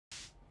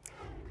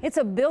It's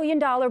a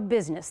billion-dollar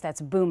business that's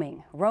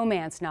booming.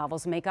 Romance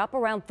novels make up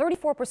around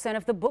 34%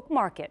 of the book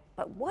market.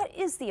 But what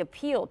is the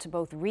appeal to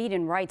both read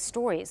and write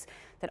stories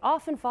that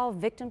often fall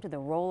victim to the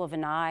roll of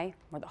an eye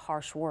or the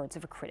harsh words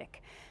of a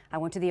critic? I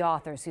went to the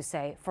authors who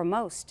say, for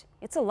most,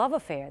 it's a love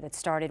affair that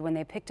started when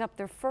they picked up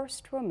their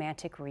first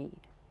romantic read.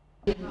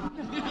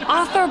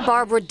 Author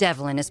Barbara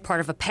Devlin is part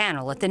of a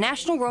panel at the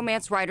National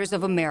Romance Writers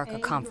of America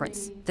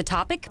conference. The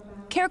topic?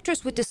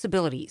 Characters with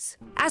disabilities.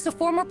 As a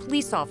former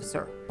police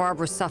officer,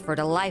 Barbara suffered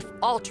a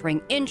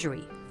life-altering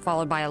injury,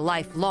 followed by a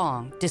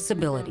lifelong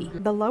disability.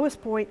 The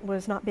lowest point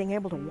was not being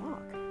able to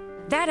walk.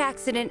 That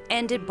accident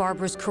ended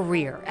Barbara's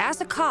career as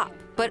a cop,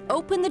 but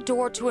opened the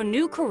door to a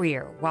new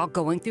career while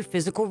going through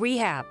physical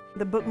rehab.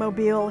 The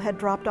bookmobile had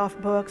dropped off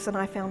books, and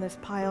I found this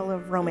pile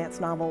of romance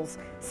novels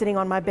sitting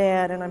on my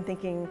bed, and I'm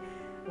thinking,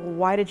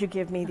 why did you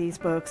give me these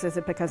books? Is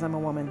it because I'm a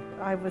woman?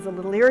 I was a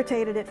little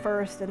irritated at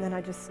first, and then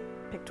I just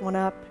picked one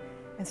up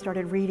and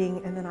started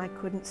reading, and then I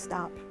couldn't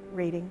stop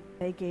reading.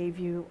 They gave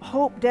you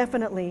hope,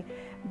 definitely,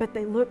 but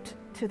they looked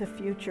to the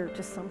future,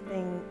 to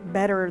something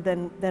better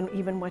than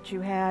even what you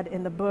had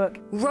in the book.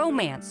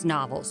 Romance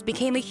novels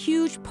became a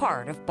huge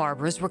part of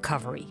Barbara's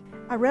recovery.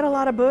 I read a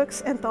lot of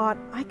books and thought,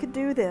 I could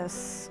do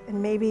this,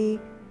 and maybe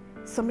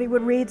somebody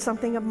would read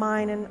something of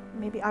mine, and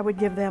maybe I would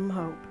give them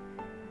hope.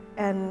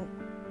 And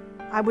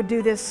I would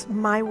do this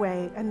my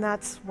way, and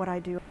that's what I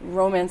do.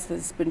 Romance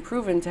has been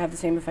proven to have the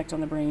same effect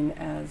on the brain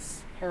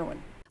as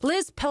heroin.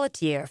 Liz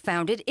Pelletier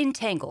founded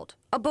Entangled,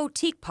 a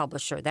boutique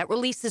publisher that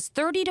releases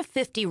 30 to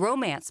 50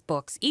 romance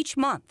books each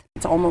month.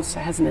 It almost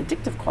has an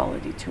addictive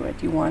quality to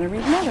it. You want to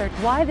read another.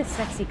 Why the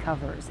sexy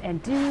covers,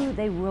 and do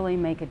they really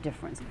make a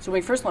difference? So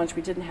when we first launched,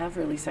 we didn't have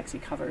really sexy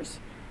covers.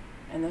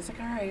 And I was like,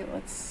 all right,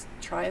 let's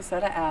try a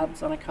set of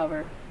abs on a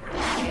cover.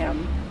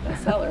 Bam,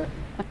 bestseller.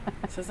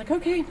 So I was like,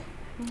 okay,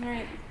 all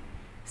right.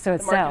 So it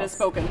the market has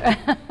sells.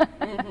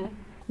 spoken.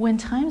 When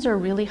times are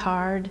really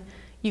hard,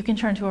 you can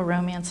turn to a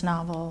romance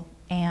novel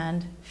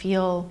and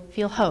feel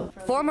hope.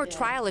 Former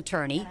trial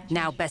attorney,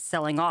 now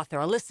best-selling author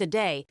Alyssa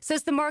Day,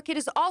 says the market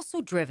is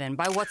also driven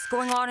by what's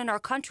going on in our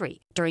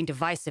country. During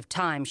divisive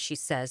times, she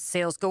says,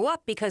 sales go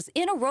up because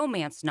in a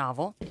romance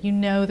novel, You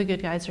know the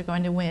good guys are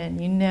going to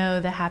win. You know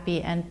the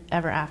happy and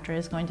ever after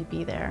is going to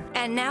be there.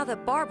 and now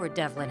that Barbara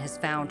Devlin has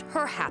found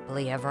her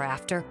happily ever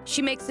after,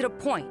 she makes it a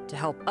point to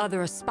help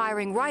other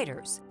aspiring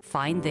writers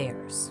find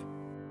theirs.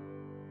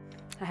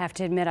 I have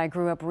to admit, I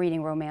grew up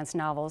reading romance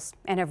novels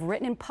and have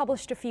written and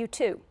published a few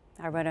too.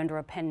 I read under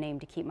a pen name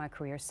to keep my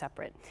career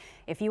separate.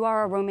 If you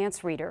are a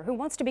romance reader who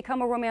wants to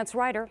become a romance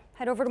writer,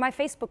 head over to my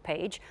Facebook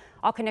page.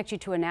 I'll connect you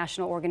to a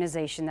national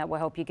organization that will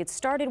help you get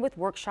started with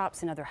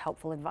workshops and other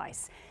helpful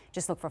advice.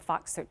 Just look for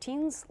Fox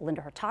 13's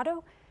Linda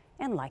Hurtado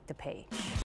and like the page.